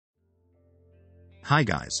Hi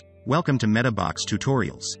guys, welcome to Metabox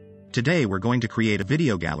Tutorials. Today we're going to create a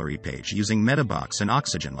video gallery page using Metabox and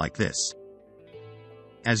Oxygen like this.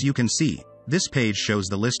 As you can see, this page shows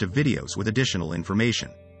the list of videos with additional information.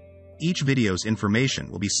 Each video's information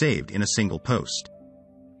will be saved in a single post.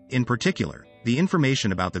 In particular, the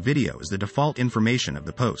information about the video is the default information of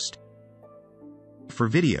the post. For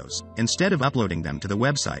videos, instead of uploading them to the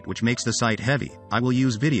website, which makes the site heavy, I will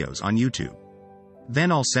use videos on YouTube. Then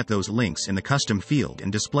I'll set those links in the custom field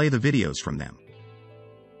and display the videos from them.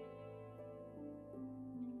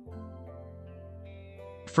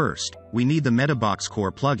 First, we need the Metabox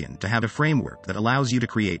Core plugin to have a framework that allows you to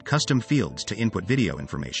create custom fields to input video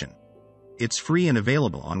information. It's free and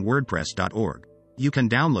available on wordpress.org. You can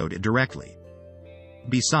download it directly.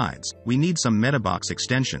 Besides, we need some Metabox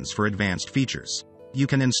extensions for advanced features. You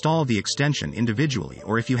can install the extension individually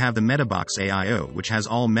or if you have the Metabox AIO, which has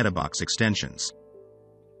all Metabox extensions.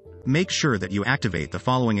 Make sure that you activate the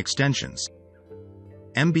following extensions.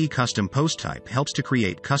 MB Custom Post Type helps to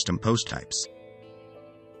create custom post types.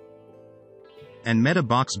 And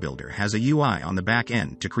Metabox Builder has a UI on the back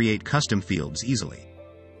end to create custom fields easily.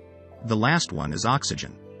 The last one is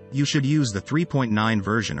Oxygen. You should use the 3.9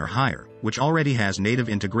 version or higher, which already has native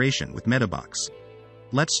integration with Metabox.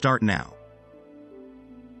 Let's start now.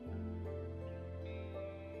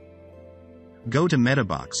 Go to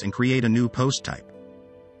Metabox and create a new post type.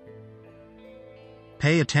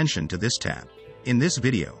 Pay attention to this tab. In this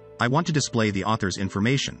video, I want to display the author's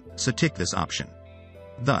information, so tick this option.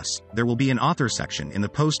 Thus, there will be an author section in the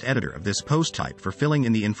post editor of this post type for filling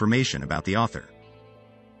in the information about the author.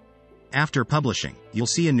 After publishing, you'll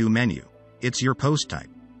see a new menu. It's your post type.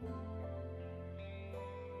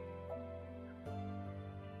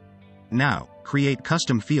 Now, create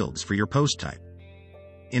custom fields for your post type.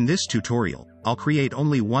 In this tutorial, I'll create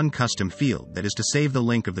only one custom field, that is to save the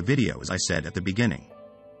link of the video, as I said at the beginning.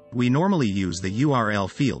 We normally use the URL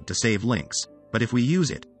field to save links, but if we use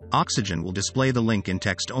it, Oxygen will display the link in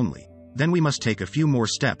text only. Then we must take a few more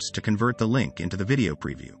steps to convert the link into the video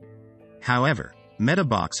preview. However,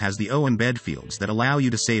 Metabox has the OEmbed fields that allow you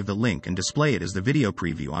to save the link and display it as the video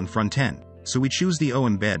preview on front end, so we choose the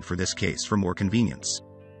OEmbed for this case for more convenience.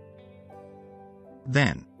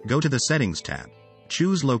 Then, go to the Settings tab.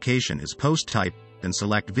 Choose Location as Post Type, and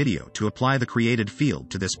select Video to apply the created field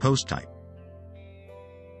to this post type.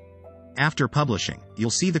 After publishing, you'll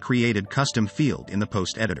see the created custom field in the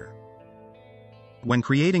post editor. When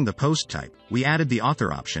creating the post type, we added the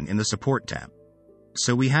author option in the Support tab.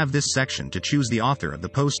 So we have this section to choose the author of the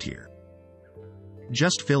post here.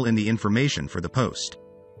 Just fill in the information for the post.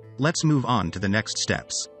 Let's move on to the next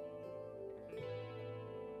steps.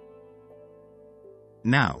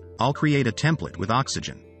 Now, I'll create a template with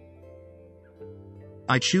Oxygen.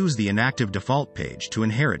 I choose the inactive default page to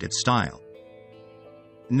inherit its style.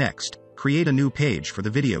 Next, create a new page for the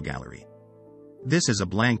video gallery. This is a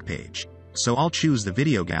blank page, so I'll choose the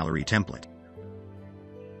video gallery template.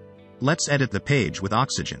 Let's edit the page with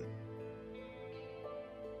Oxygen.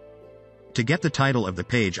 To get the title of the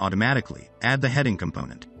page automatically, add the heading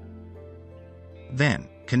component. Then,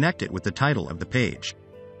 connect it with the title of the page.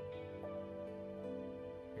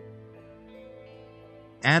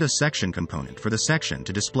 Add a section component for the section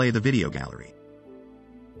to display the video gallery.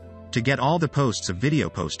 To get all the posts of video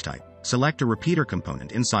post type, select a repeater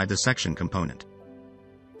component inside the section component.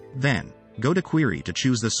 Then, go to Query to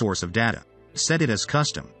choose the source of data, set it as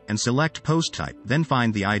custom, and select post type, then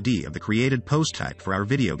find the ID of the created post type for our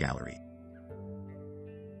video gallery.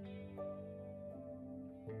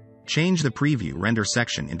 Change the preview render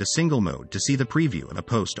section into single mode to see the preview of a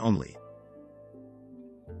post only.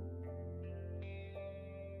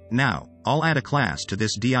 Now, I'll add a class to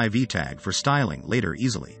this div tag for styling later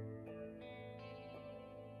easily.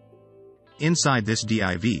 Inside this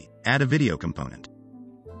div, add a video component.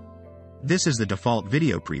 This is the default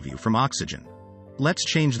video preview from Oxygen. Let's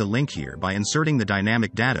change the link here by inserting the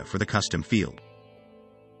dynamic data for the custom field.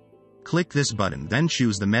 Click this button, then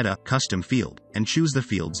choose the Meta Custom field, and choose the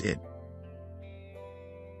field's ID.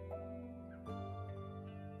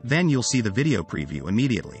 Then you'll see the video preview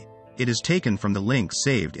immediately. It is taken from the link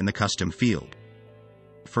saved in the custom field.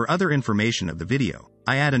 For other information of the video,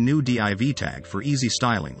 I add a new div tag for easy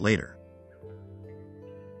styling later.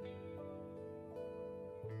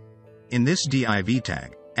 In this div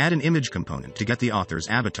tag, add an image component to get the author's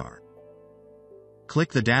avatar.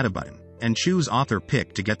 Click the data button, and choose author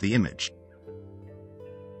pic to get the image.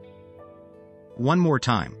 One more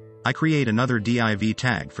time, I create another div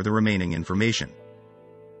tag for the remaining information.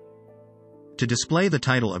 To display the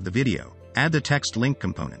title of the video, add the text link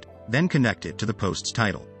component, then connect it to the post's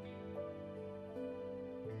title.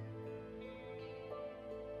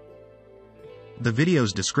 The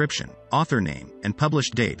video's description, author name, and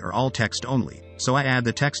published date are all text only, so I add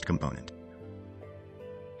the text component.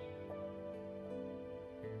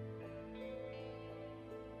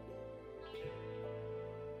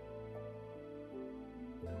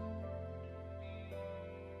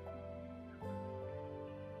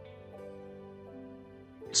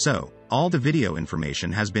 So, all the video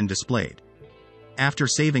information has been displayed. After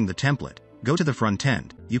saving the template, go to the front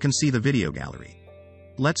end, you can see the video gallery.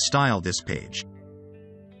 Let's style this page.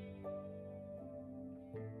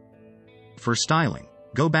 For styling,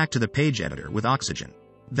 go back to the page editor with Oxygen.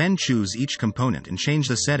 Then choose each component and change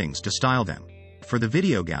the settings to style them. For the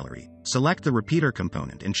video gallery, select the repeater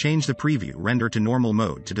component and change the preview render to normal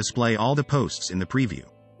mode to display all the posts in the preview.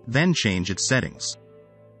 Then change its settings.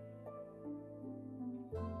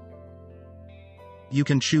 You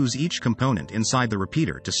can choose each component inside the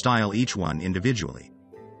repeater to style each one individually.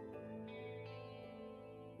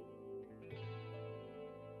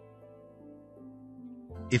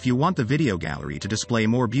 If you want the video gallery to display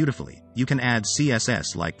more beautifully, you can add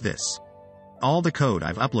CSS like this. All the code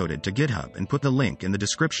I've uploaded to GitHub and put the link in the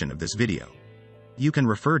description of this video. You can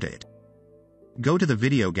refer to it. Go to the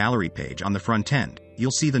video gallery page on the front end, you'll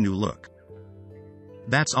see the new look.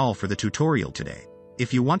 That's all for the tutorial today.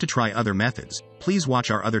 If you want to try other methods, please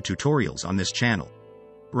watch our other tutorials on this channel.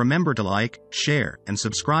 Remember to like, share, and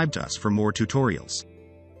subscribe to us for more tutorials.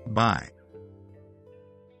 Bye.